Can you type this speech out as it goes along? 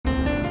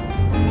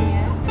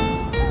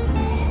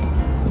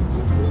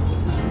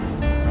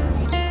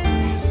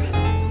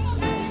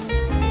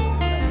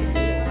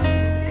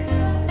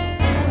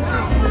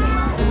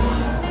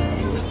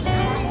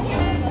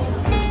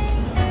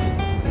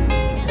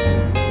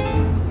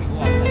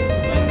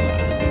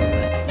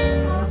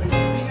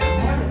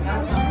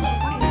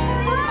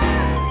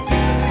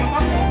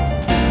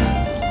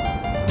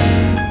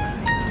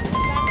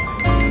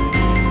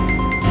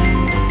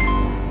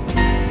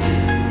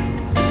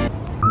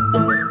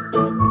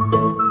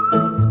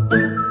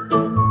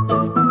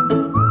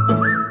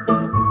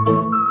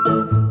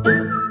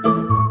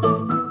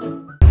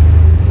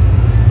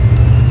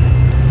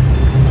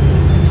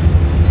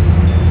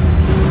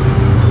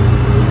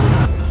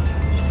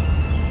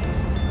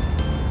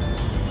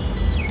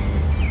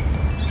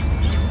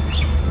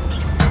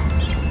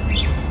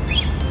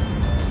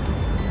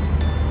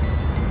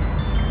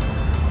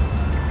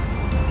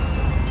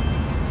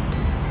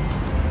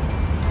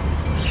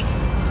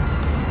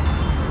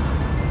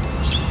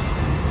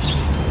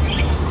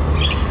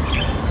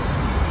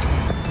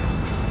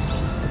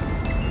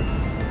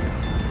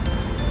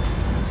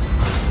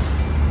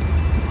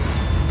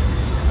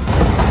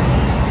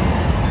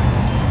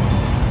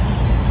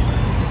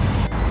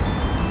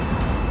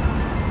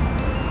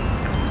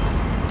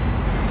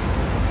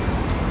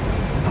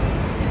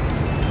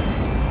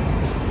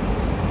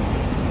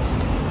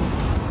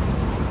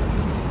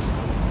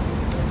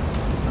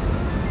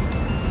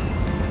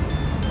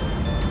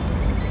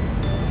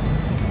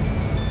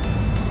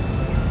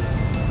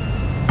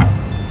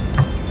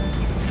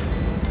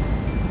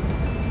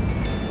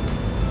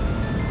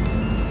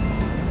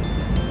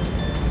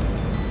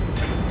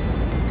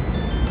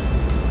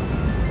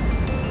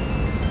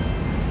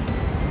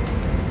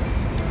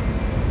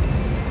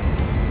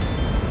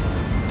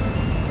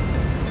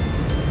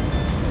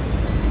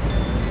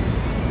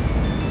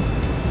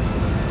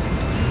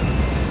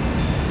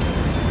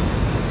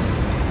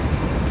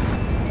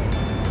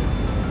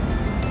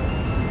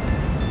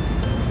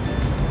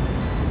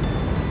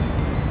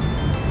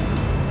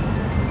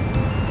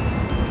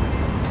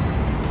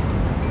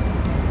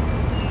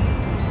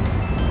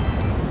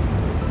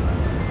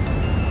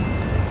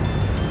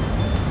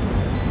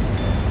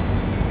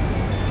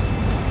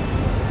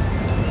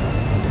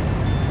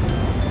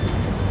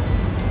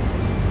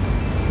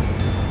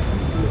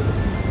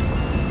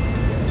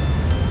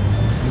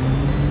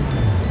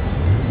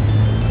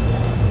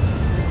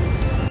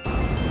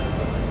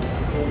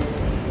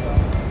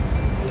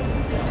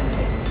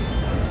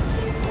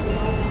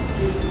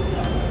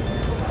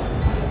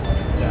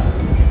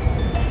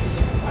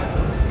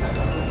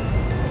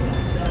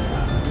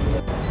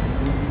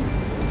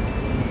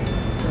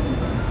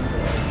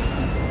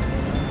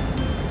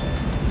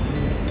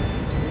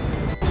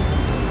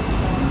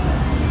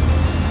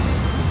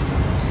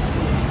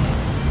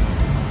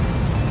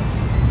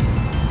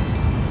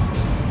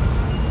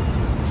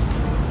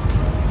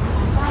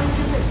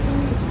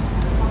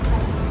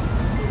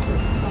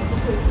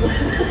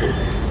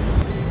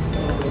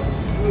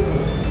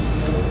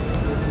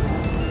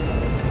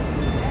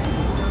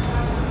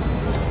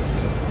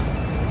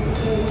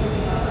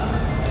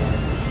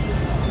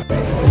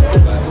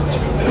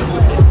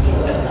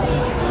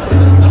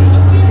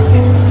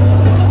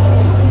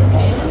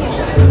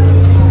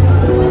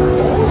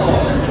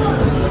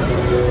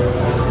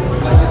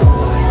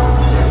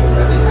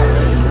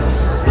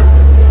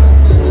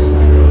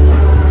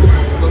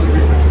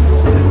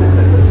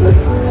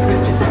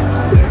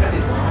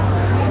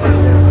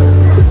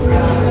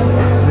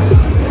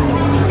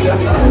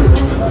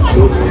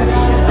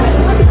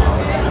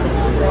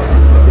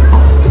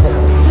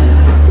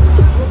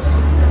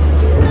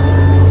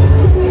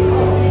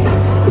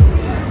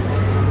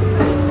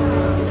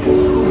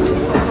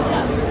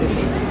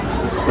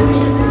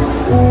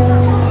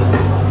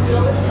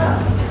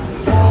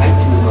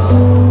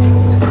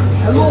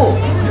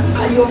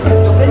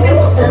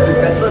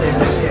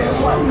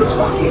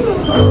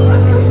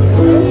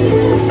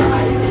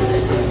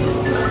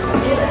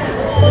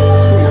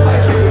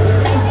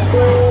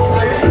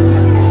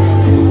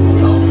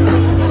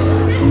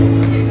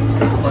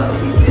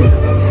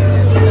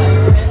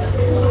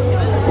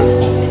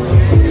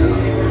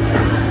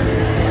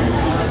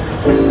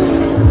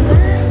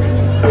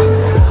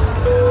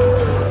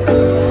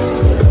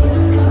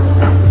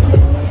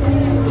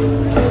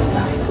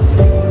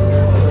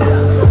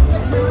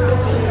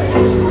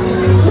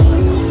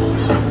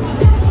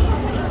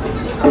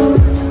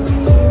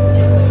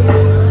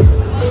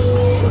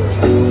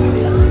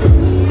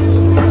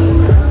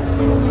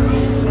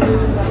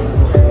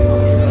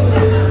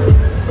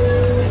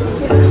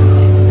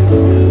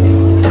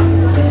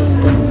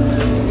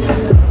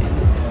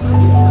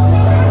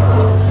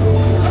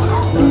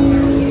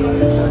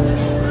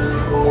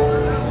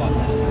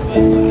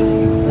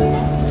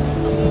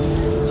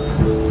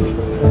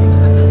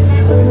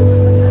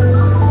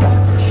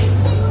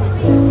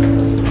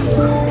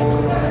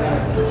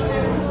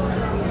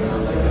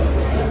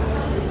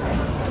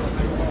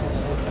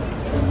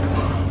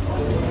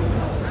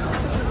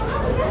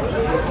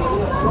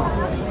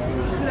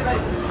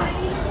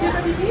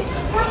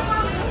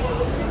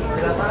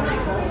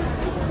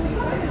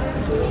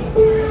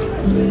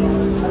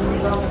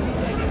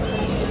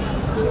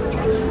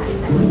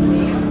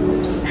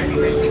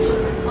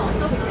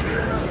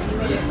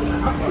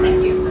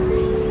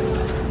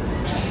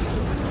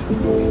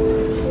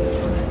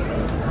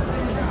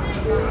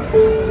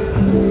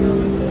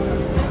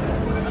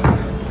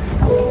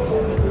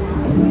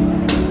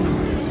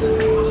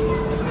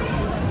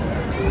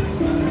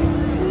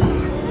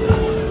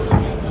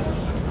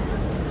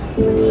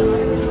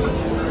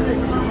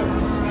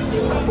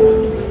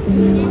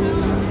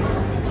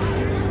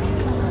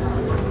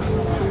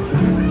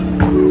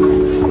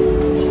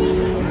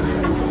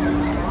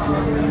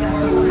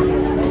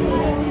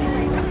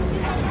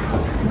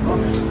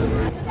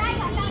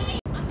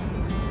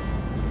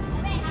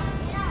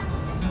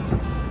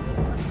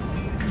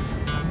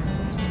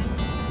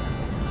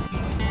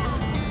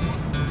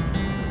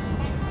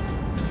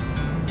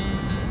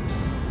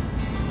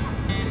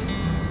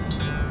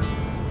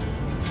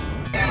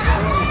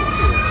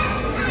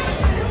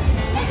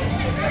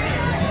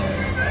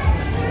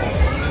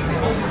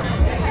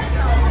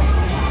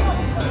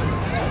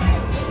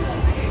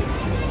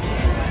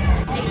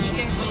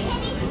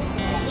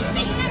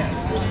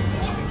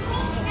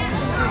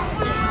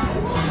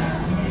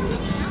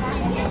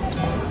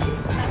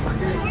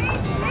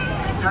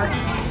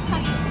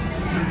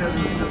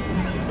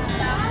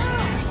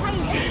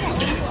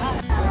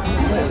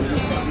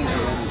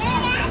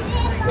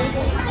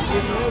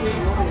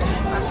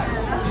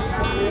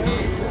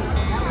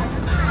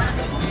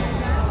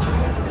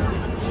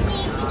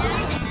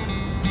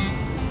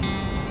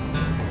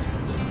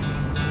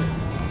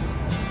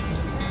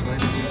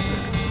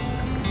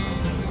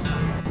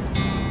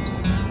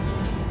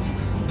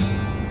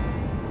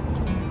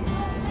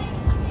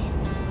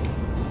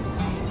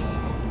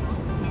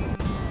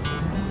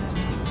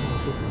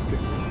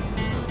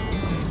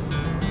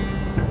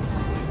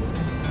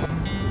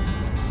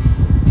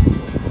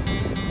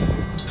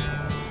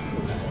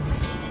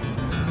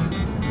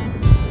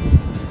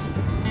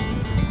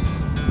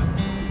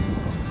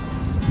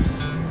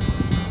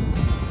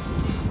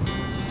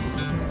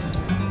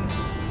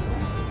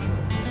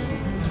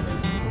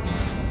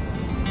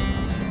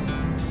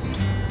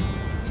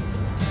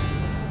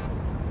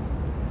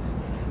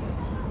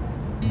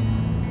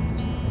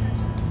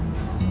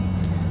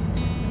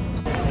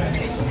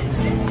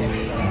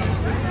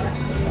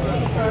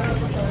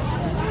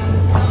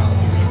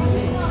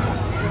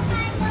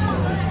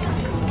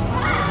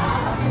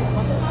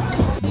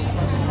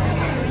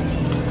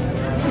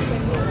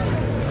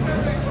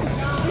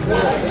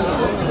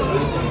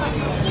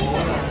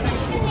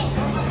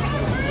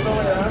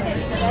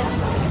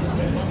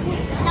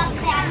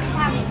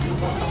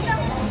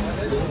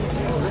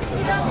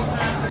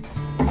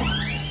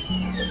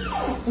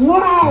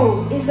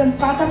Wow, it's a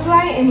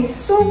butterfly and it's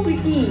so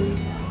pretty.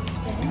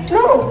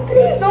 No,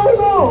 please don't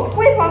go.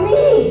 Wait for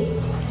me.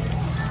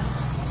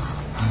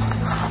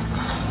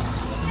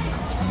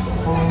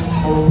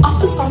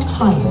 After some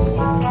time,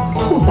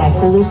 Zodiac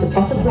follows the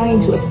butterfly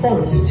into a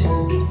forest.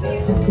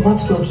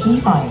 What will he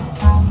find?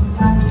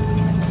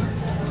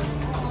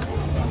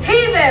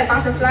 Hey there,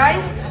 butterfly.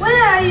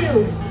 Where are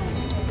you?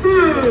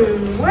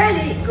 Where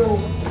did it go?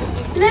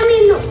 Let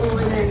me look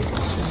over there.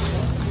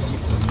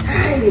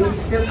 Hey,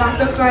 the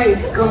butterfly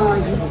is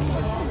gone.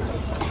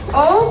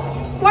 Oh,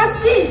 what's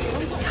this?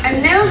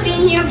 I've never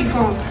been here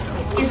before.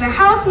 It's a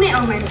house made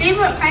of my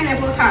favorite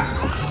pineapple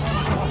tarts.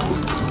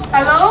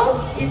 Hello?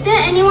 Is there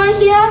anyone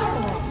here?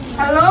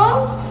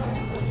 Hello?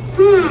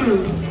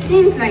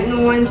 Seems like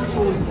no one's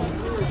home.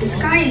 The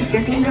sky is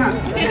getting dark,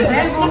 and I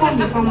better go home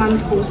before Mom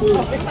scolds me.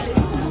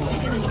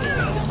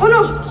 Oh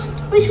no!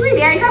 Which way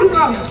did I come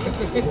from?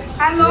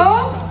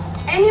 Hello?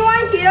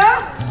 Anyone here?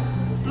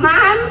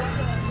 Mom?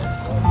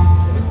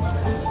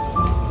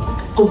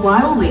 A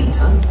while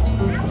later,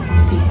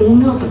 the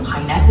owner of the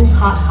pineapple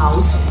tart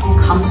house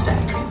comes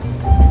back.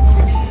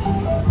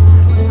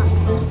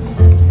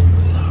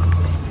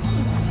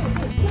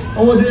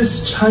 All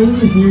this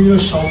Chinese New Year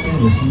shopping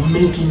is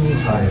making me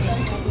tired.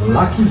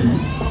 Luckily,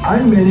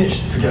 I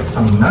managed to get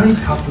some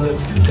nice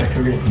couplets to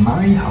decorate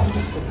my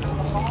house.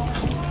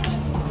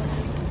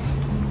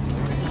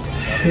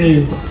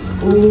 Hey,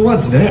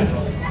 what's that?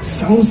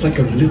 Sounds like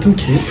a little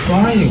kid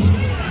crying.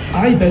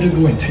 I better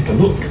go and take a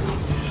look.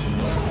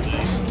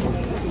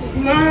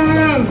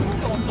 Mom!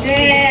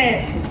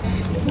 Dad!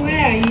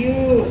 Where are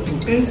you?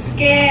 I'm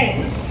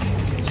scared.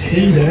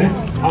 Hey there,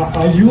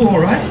 are you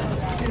alright?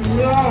 I'm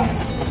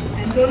lost.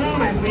 I don't know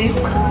my way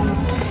home.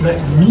 Let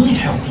me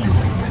help you.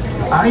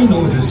 I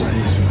know this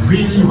place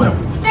really well.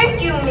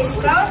 Thank you,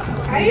 mister.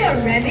 Are you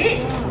a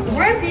rabbit?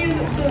 Why do you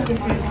look so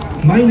different?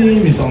 My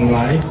name is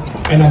Online,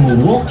 and I'm a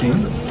walking,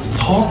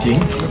 talking,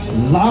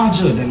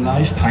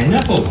 larger-than-life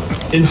pineapple.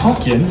 In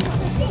Hokkien,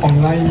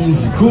 Online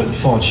means good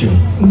fortune.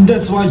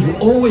 That's why you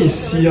always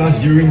see us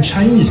during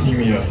Chinese New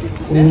Year.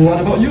 What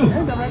about you?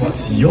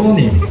 What's your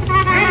name?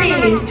 My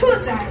name is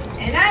Tuzai,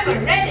 and I'm a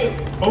rabbit.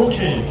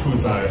 Okay,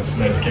 Tuzai,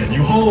 let's get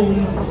you home.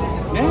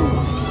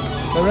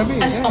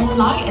 As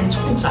Onglai and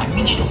Tuzai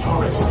reach the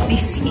forest, they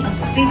see a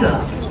figure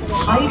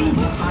hiding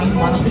behind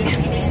one of the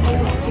trees.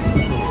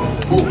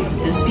 Who could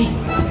this be?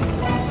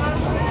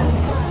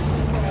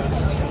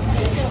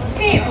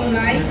 Hey,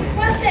 Online,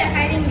 what's that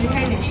hiding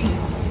behind the tree?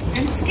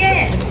 I'm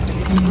scared.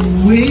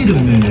 Wait a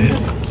minute.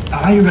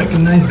 I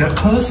recognize that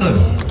person.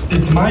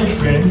 It's my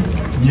friend,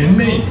 Nian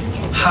Mei.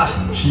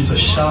 Ha, she's a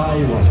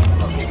shy one.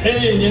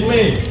 Hey, Nian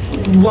Mei,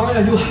 why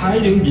are you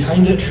hiding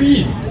behind that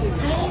tree?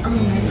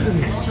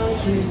 I saw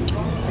you,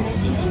 but I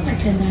didn't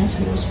recognize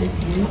who was with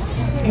you,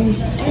 and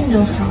you don't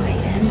know how I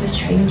am with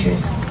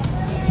strangers.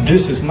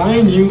 This is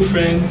my new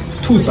friend,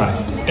 Tuzai,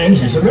 and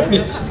he's a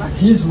rabbit.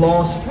 He's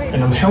lost,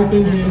 and I'm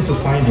helping him to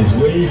find his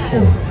way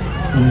home.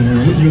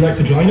 Would you like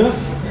to join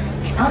us?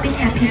 I'll be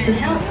happy to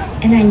help,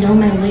 and I know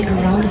my way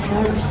around the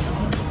forest.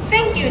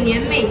 Thank you,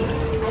 Nian Mei.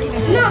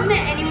 I've not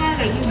met anyone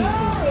like you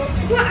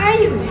before. What are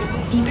you?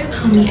 People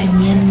call me a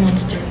Nian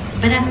monster,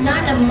 but I'm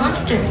not a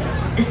monster.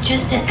 It's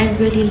just that I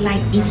really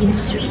like eating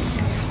sweets.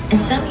 And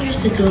some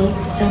years ago,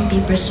 some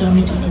people saw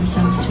me eating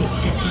some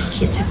sweets that the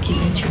kids have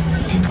given to me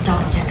and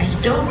thought that I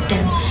stole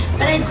them.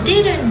 But I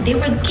didn't. They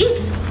were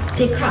gifts.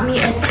 They called me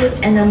a thief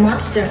and a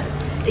monster.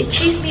 They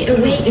chased me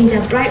away in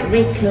their bright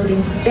red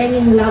clothing,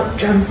 banging loud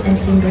drums and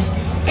cymbals,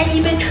 and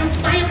even threw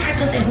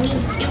firecrackers at me.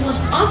 It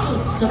was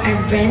awful, so I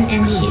ran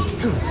and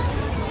hid.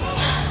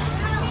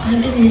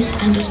 I've been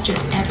misunderstood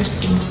ever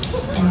since,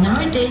 and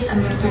nowadays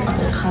I'm afraid of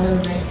the color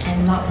red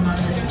and loud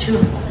noises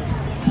too.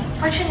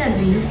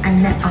 Fortunately, I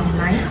met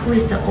Online, who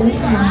is the only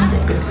one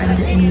that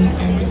befriended me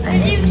and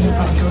defended me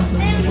from those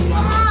mean people.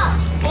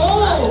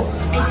 Oh,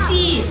 I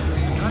see.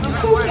 I'm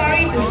so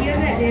sorry to hear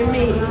that, Nian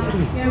Mei.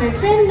 You're my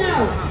friend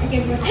now. I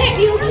can protect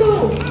you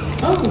too.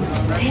 Oh,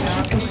 thank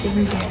you for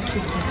saying that,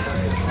 Tuzai.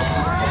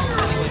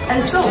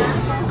 And so,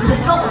 with the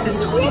help of his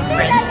two new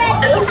friends,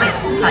 it looks like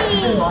Tuzai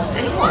isn't lost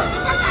anymore.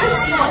 Let's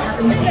see what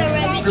happens next.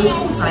 Will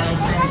Tuzai and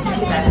friends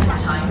make it back in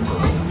time for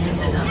New Year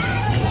dinner?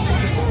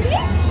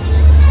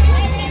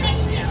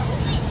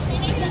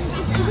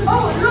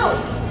 Oh, look!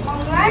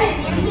 Online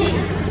and Nian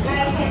Mei. I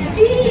can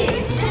see it.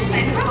 That's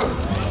my house.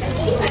 I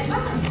see my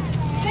mom.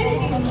 Can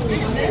you do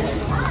this?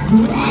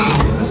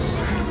 Yes.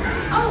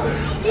 Oh,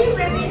 these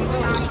rabbits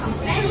are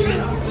companions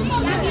of the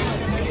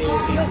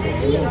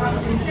These are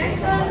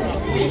ancestors.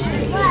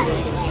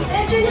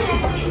 Legend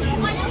has it,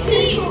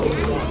 people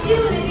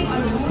still living on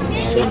the moon.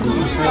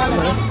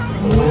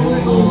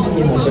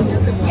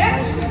 Yep,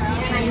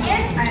 and I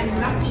guess I'm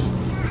lucky.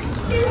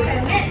 Since I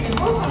met the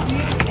both of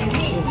you and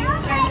made new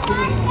friends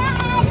today.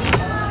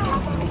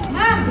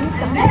 Mom,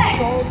 I'm back.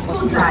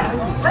 Tuzai,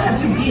 where have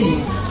you been?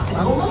 It's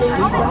almost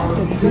time for our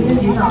dinner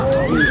dinner.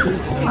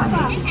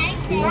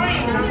 Sorry,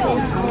 Mom.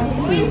 I was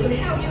going to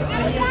help you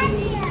earlier this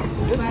year.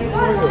 My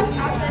God was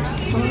after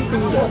chasing to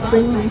the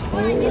luckily,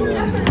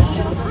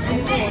 I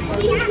met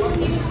these two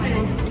new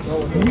friends.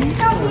 They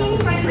helped me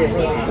find my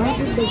dad.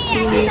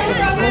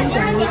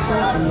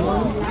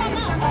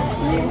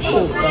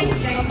 This nice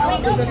dragon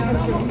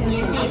is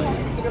near me.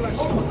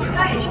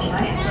 Hi,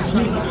 Onglai.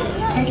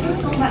 Thank you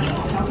so much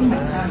for helping my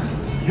son.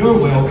 You're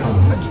welcome.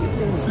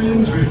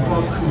 Since we've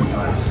brought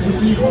Tuzai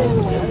safely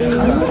home, it's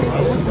time for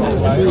us to go.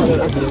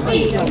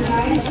 Wait, guys.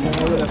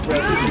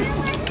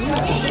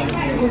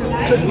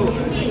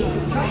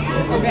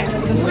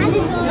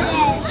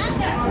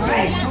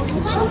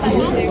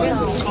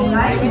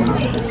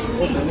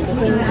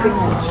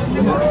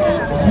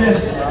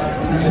 Yes,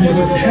 we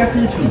will be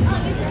happy to.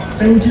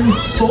 Thank you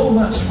so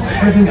much for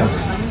having us.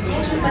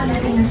 Thank you for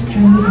letting us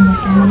join you in your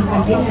family for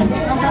dinner.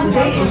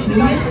 Today is New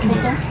Year's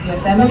Eve. Your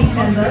family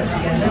members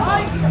gather for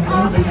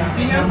reunion dinner.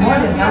 You're more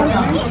than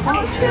welcome.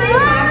 Actually,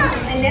 Mom,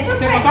 I never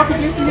quite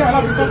understood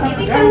the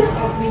significance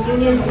of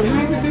reunion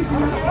dinner.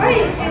 Why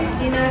is this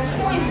dinner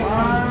so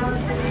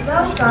important?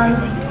 Well, son,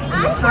 in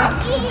the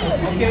past, as it is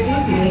still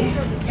today,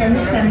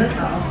 family members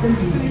are often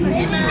busy with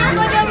the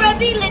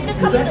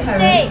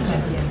grandparents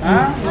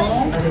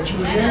but the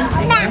children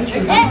and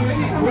grandchildren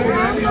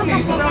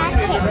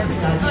to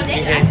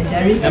study. And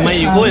there is a time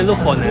when the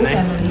whole family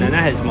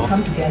will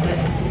come together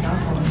and sit down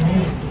for a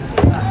meal.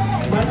 But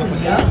once a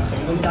year,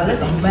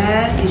 regardless of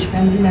where each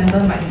family member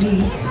might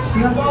be,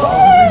 Singapore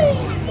or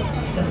overseas,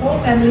 the whole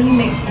family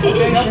makes a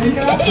decision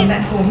to come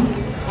back home to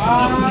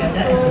eat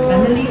together as a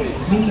family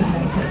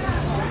reunited.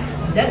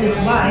 That is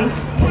why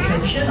the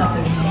tradition of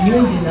the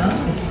reunion dinner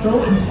is so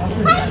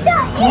important.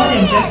 More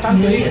than just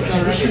merely a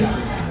tradition,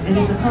 it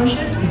is a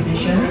conscious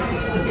decision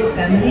to put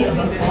family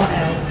above all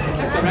else.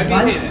 We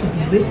want to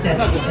be with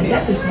them, and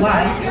that is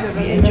why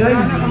we enjoy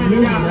the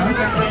reunion dinner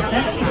as a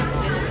family,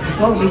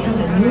 before waiting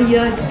the new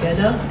year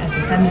together as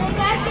a family.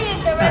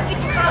 But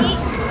come,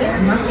 there's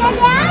enough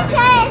talking now.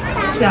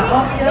 Since we are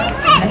all here,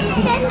 let's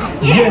eat.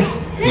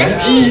 Yes, let's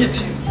eat.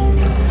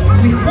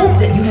 We hope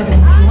that you have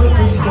enjoyed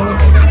this story.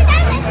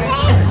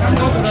 Let's see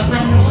how the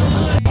Chinese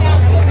culture.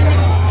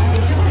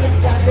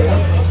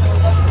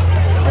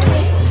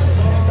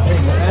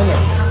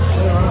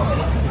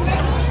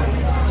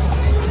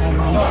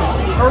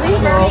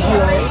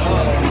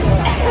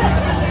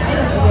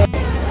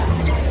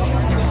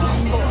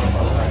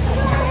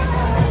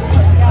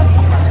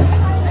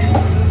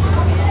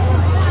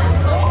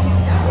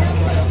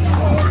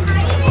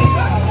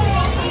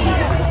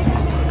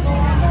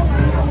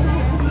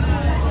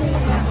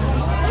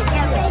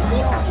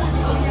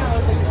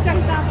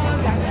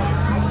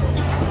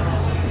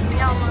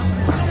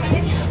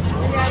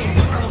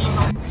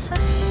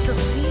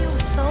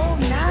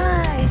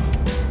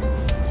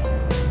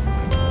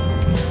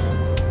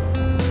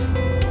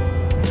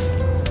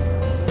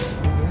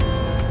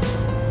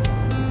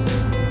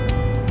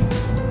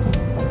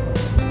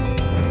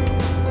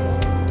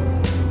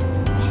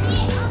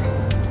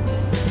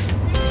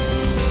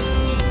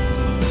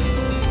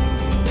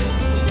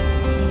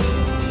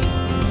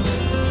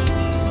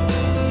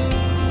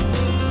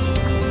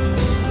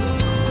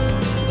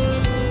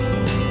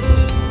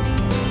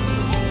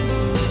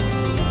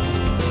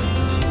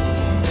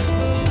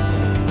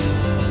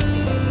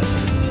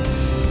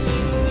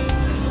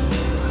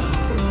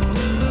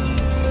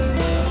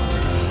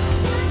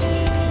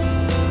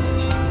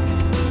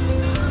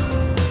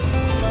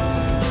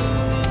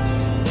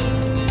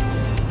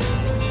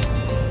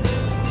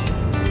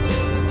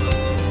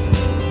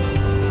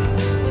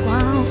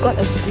 Got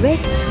a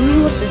great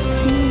view of the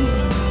sea.